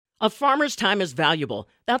A farmer's time is valuable.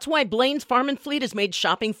 That's why Blaine's Farm and Fleet has made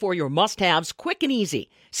shopping for your must-haves quick and easy.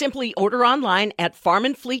 Simply order online at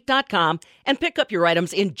farmandfleet.com and pick up your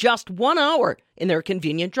items in just 1 hour in their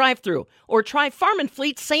convenient drive-thru. Or try Farm and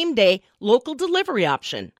Fleet's same-day local delivery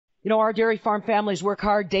option. You know, our dairy farm families work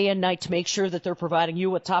hard day and night to make sure that they're providing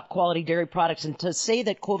you with top-quality dairy products. And to say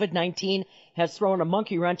that COVID-19 has thrown a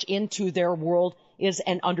monkey wrench into their world is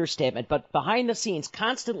an understatement. But behind the scenes,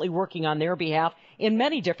 constantly working on their behalf in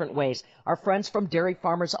many different ways, our friends from Dairy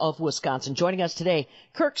Farmers of Wisconsin. Joining us today,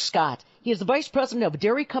 Kirk Scott. He is the Vice President of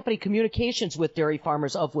Dairy Company Communications with Dairy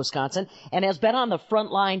Farmers of Wisconsin and has been on the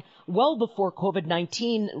front line well before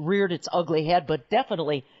COVID-19 reared its ugly head, but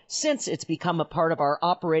definitely since it's become a part of our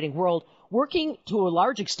operating world, working to a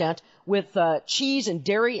large extent with cheese and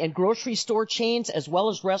dairy and grocery store chains as well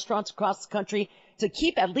as restaurants across the country to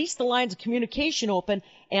keep at least the lines of communication open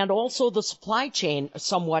and also the supply chain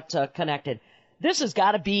somewhat connected. This has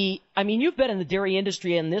got to be, I mean, you've been in the dairy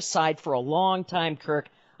industry on this side for a long time, Kirk.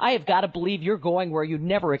 I have got to believe you're going where you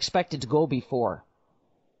never expected to go before.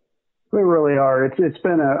 We really are. It's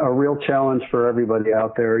been a real challenge for everybody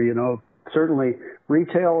out there. You know, certainly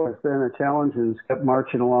retail has been a challenge and it's kept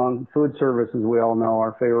marching along. Food service, as we all know,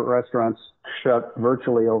 our favorite restaurants shut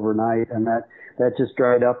virtually overnight, and that just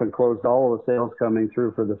dried up and closed all of the sales coming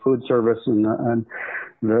through for the food service and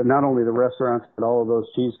not only the restaurants, but all of those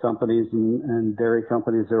cheese companies and dairy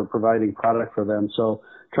companies that are providing product for them. So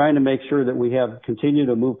trying to make sure that we continue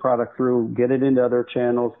to move product through, get it into other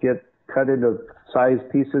channels, get cut into size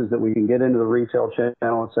pieces that we can get into the retail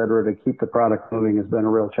channel, et cetera, to keep the product moving has been a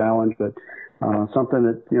real challenge, but something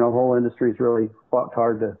that, you know, the whole industry's really fought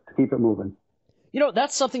hard to keep it moving. You know,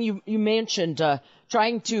 that's something you mentioned,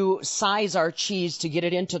 trying to size our cheese to get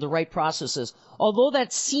it into the right processes. Although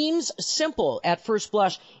that seems simple at first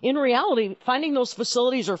blush, in reality, finding those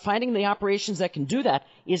facilities or finding the operations that can do that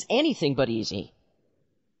is anything but easy.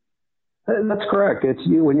 That's correct.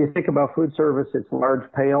 When you think about food service, it's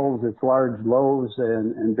large pails, it's large loaves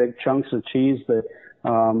and big chunks of cheese that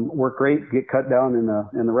work great, get cut down in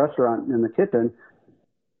the restaurant, in the kitchen.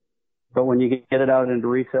 But when you get it out into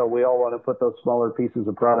retail, we all want to put those smaller pieces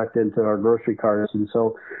of product into our grocery carts. And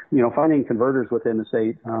so, you know, finding converters within the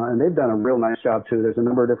state, and they've done a real nice job too. There's a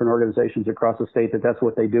number of different organizations across the state that's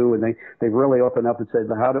what they do. And they've really opened up and said,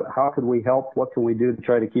 how could we help? What can we do to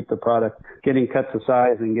try to keep the product getting cut to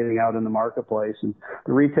size and getting out in the marketplace? And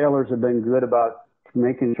the retailers have been good about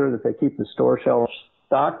making sure that they keep the store shelves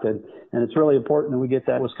stocked. And it's really important that we get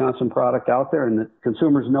that Wisconsin product out there and that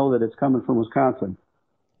consumers know that it's coming from Wisconsin.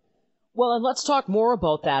 Well, and let's talk more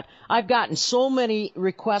about that. I've gotten so many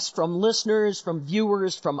requests from listeners, from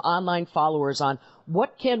viewers, from online followers on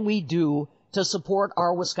what can we do to support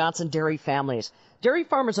our Wisconsin dairy families. Dairy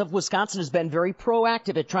Farmers of Wisconsin has been very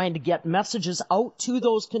proactive at trying to get messages out to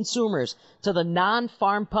those consumers, to the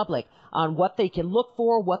non-farm public, on what they can look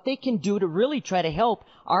for, what they can do to really try to help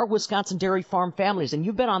our Wisconsin dairy farm families. And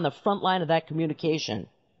you've been on the front line of that communication.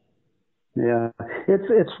 Yeah,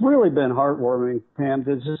 it's really been heartwarming, Pam,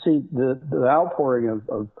 to just see the outpouring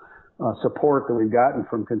of support that we've gotten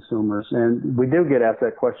from consumers. And we do get asked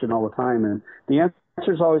that question all the time, and the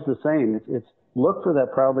answer is always the same. It's look for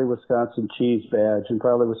that Proudly Wisconsin cheese badge and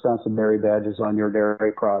Proudly Wisconsin dairy badges on your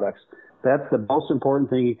dairy products. That's the most important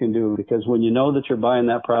thing you can do, because when you know that you're buying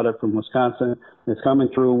that product from Wisconsin, it's coming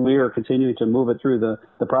through, we are continuing to move it through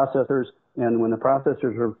the processors. And when the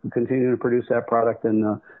processors are continuing to produce that product, then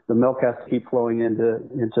the milk has to keep flowing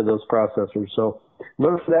into those processors. So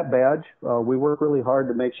look for that badge. We work really hard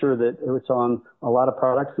to make sure that it's on a lot of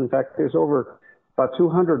products. In fact, there's over about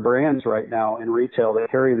 200 brands right now in retail that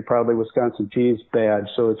carry the Proudly Wisconsin cheese badge.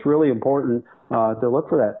 So it's really important to look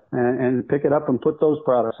for that and pick it up and put those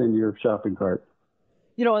products into your shopping cart.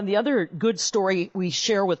 You know, and the other good story we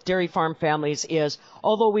share with dairy farm families is,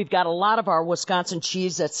 although we've got a lot of our Wisconsin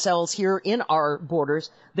cheese that sells here in our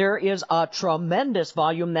borders, there is a tremendous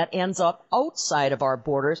volume that ends up outside of our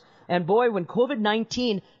borders. And boy, when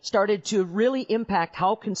COVID-19 started to really impact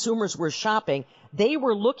how consumers were shopping, they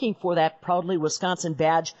were looking for that Proudly Wisconsin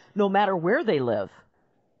badge no matter where they live.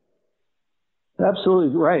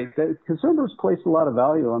 Absolutely right. The consumers place a lot of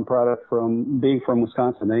value on product from being from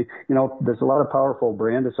Wisconsin. There's a lot of powerful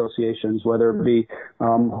brand associations, whether it be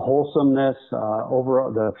wholesomeness,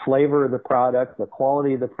 overall the flavor of the product, the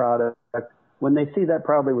quality of the product. When they see that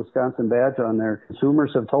Proudly Wisconsin badge on there, consumers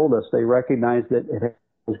have told us they recognize that it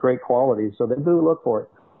has great quality, so they do look for it.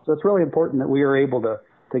 So it's really important that we are able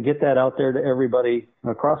to get that out there to everybody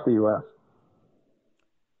across the U.S.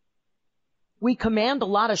 we command a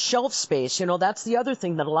lot of shelf space. You know, that's the other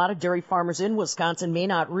thing that a lot of dairy farmers in Wisconsin may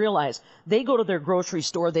not realize. They go to their grocery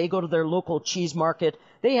store, they go to their local cheese market,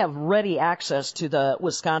 they have ready access to the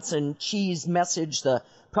Wisconsin cheese message, the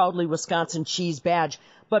Proudly Wisconsin cheese badge.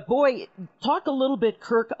 But boy, talk a little bit,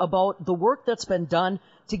 Kirk, about the work that's been done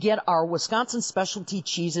to get our Wisconsin specialty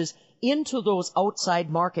cheeses into those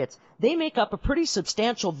outside markets. They make up a pretty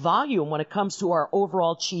substantial volume when it comes to our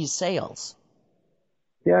overall cheese sales.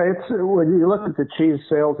 Yeah, it's when you look at the cheese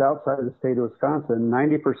sales outside of the state of Wisconsin,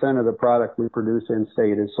 90% of the product we produce in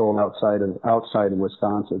state is sold outside of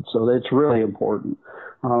Wisconsin. So it's really important.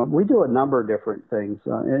 We do a number of different things,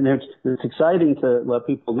 and it's exciting to let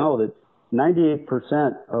people know that 98%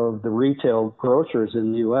 of the retail grocers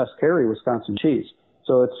in the U.S. carry Wisconsin cheese.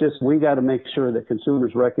 So it's just, we got to make sure that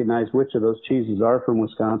consumers recognize which of those cheeses are from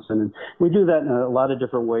Wisconsin. And we do that in a lot of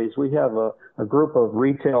different ways. We have a group of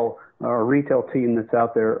retail team that's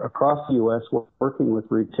out there across the U.S. working with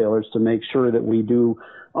retailers to make sure that we do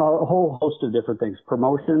a whole host of different things.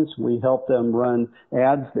 Promotions, we help them run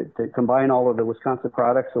ads that combine all of the Wisconsin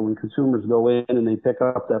products. So when consumers go in and they pick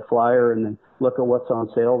up that flyer and then look at what's on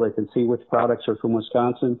sale, they can see which products are from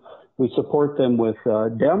Wisconsin. We support them with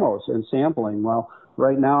demos and sampling. Well,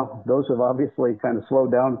 right now, those have obviously kind of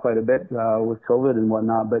slowed down quite a bit with COVID and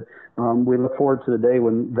whatnot, but we look forward to the day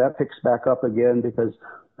when that picks back up again, because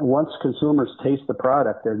once consumers taste the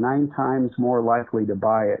product, they're 9 times more likely to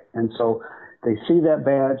buy it. And so they see that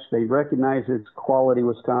badge, they recognize it's quality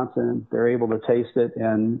Wisconsin, they're able to taste it,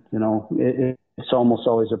 and, you know, it's almost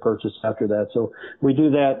always a purchase after that. So we do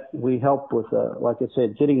that. We help with, like I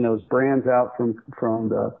said, getting those brands out from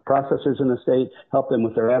the processors in the state, help them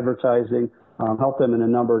with their advertising, help them in a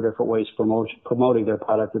number of different ways promoting their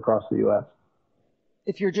product across the U.S.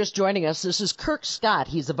 If you're just joining us, this is Kirk Scott.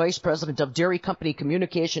 He's the Vice President of Dairy Company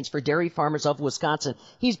Communications for Dairy Farmers of Wisconsin.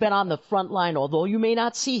 He's been on the front line, although you may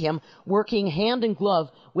not see him, working hand in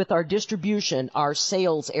glove with our distribution, our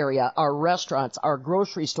sales area, our restaurants, our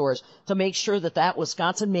grocery stores, to make sure that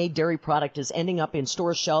Wisconsin-made dairy product is ending up in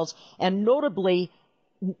store shelves, and notably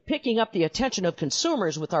picking up the attention of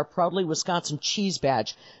consumers with our Proudly Wisconsin cheese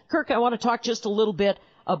badge. Kirk, I want to talk just a little bit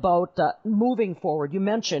about moving forward. You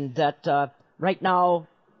mentioned that right now,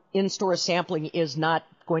 in-store sampling is not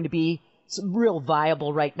going to be real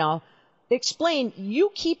viable right now. Explain,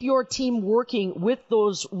 you keep your team working with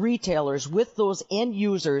those retailers, with those end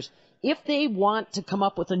users, if they want to come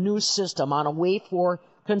up with a new system on a way for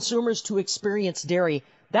consumers to experience dairy.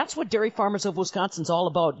 That's what Dairy Farmers of Wisconsin is all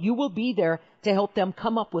about. You will be there to help them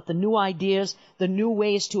come up with the new ideas, the new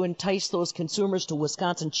ways to entice those consumers to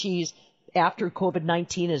Wisconsin cheese after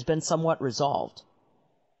COVID-19 has been somewhat resolved.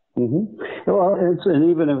 Mm-hmm. Well,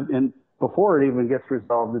 and before it even gets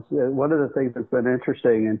resolved, it's one of the things that's been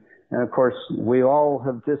interesting, and of course, we all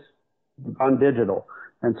have just gone digital.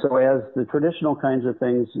 And so as the traditional kinds of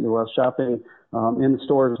things, shopping in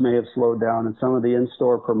stores may have slowed down, and some of the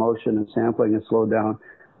in-store promotion and sampling has slowed down.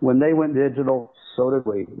 When they went digital, so did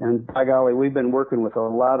we. And by golly, we've been working with a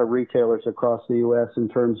lot of retailers across the U.S. in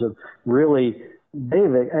terms of really, they've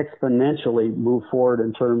exponentially moved forward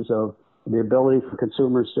in terms of the ability for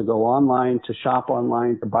consumers to go online, to shop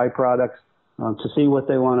online, to buy products, to see what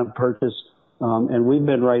they want to purchase. And we've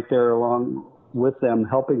been right there along with them,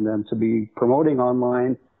 helping them to be promoting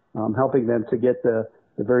online, helping them to get the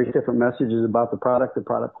various different messages about the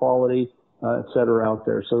product quality, et cetera, out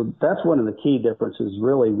there. So that's one of the key differences,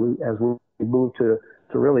 really, as we move to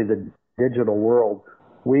really the digital world.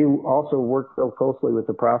 We also work so closely with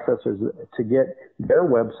the processors to get their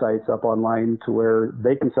websites up online to where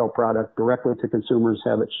they can sell product directly to consumers,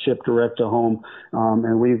 have it shipped direct to home.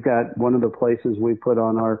 And we've got one of the places we put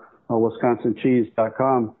on our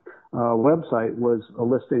WisconsinCheese.com website was a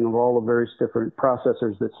listing of all the various different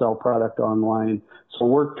processors that sell product online. So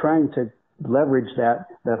we're trying to leverage that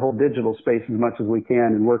whole digital space as much as we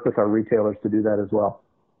can and work with our retailers to do that as well.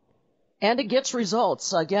 And it gets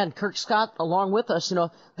results. Again, Kirk Scott along with us.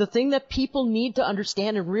 The thing that people need to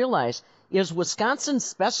understand and realize is Wisconsin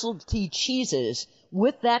specialty cheeses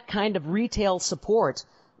with that kind of retail support.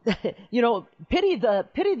 Pity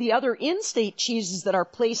the other in-state cheeses that are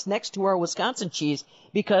placed next to our Wisconsin cheese,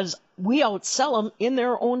 because we outsell them in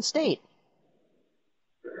their own state.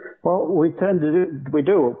 Well, we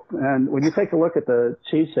do. And when you take a look at the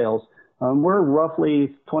cheese sales, we're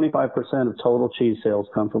roughly 25% of total cheese sales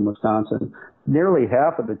come from Wisconsin. Nearly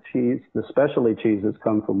half of the specialty cheeses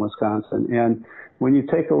come from Wisconsin. And when you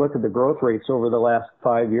take a look at the growth rates over the last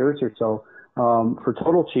 5 years or so, for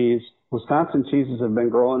total cheese, Wisconsin cheeses have been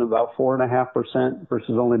growing about 4.5%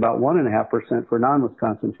 versus only about 1.5% for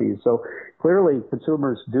non-Wisconsin cheese. So clearly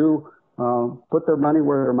consumers do put their money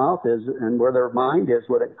where their mouth is and where their mind is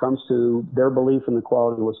when it comes to their belief in the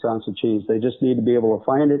quality of Wisconsin cheese. They just need to be able to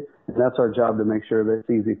find it, and that's our job to make sure that it's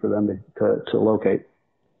easy for them to locate.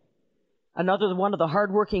 Another one of the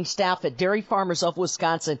hardworking staff at Dairy Farmers of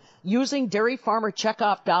Wisconsin using Dairy Farmer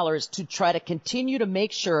checkoff dollars to try to continue to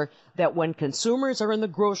make sure that when consumers are in the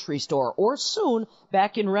grocery store or soon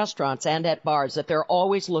back in restaurants and at bars, that they're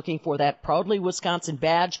always looking for that Proudly Wisconsin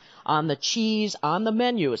badge on the cheese, on the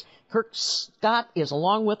menus. Kirk Scott is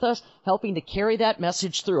along with us helping to carry that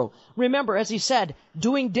message through. Remember, as he said,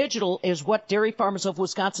 doing digital is what Dairy Farmers of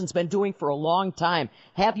Wisconsin's been doing for a long time.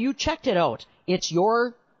 Have you checked it out? It's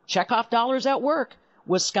your checkoff dollars at work,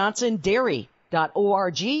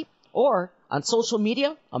 wisconsindairy.org, or on social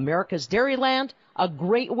media, America's Dairyland, a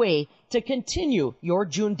great way to continue your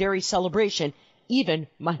June dairy celebration, even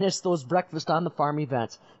minus those breakfast on the farm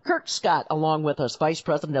events. Kirk Scott along with us, Vice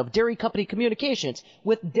President of Dairy Company Communications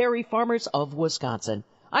with Dairy Farmers of Wisconsin.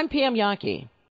 I'm Pam Yankee.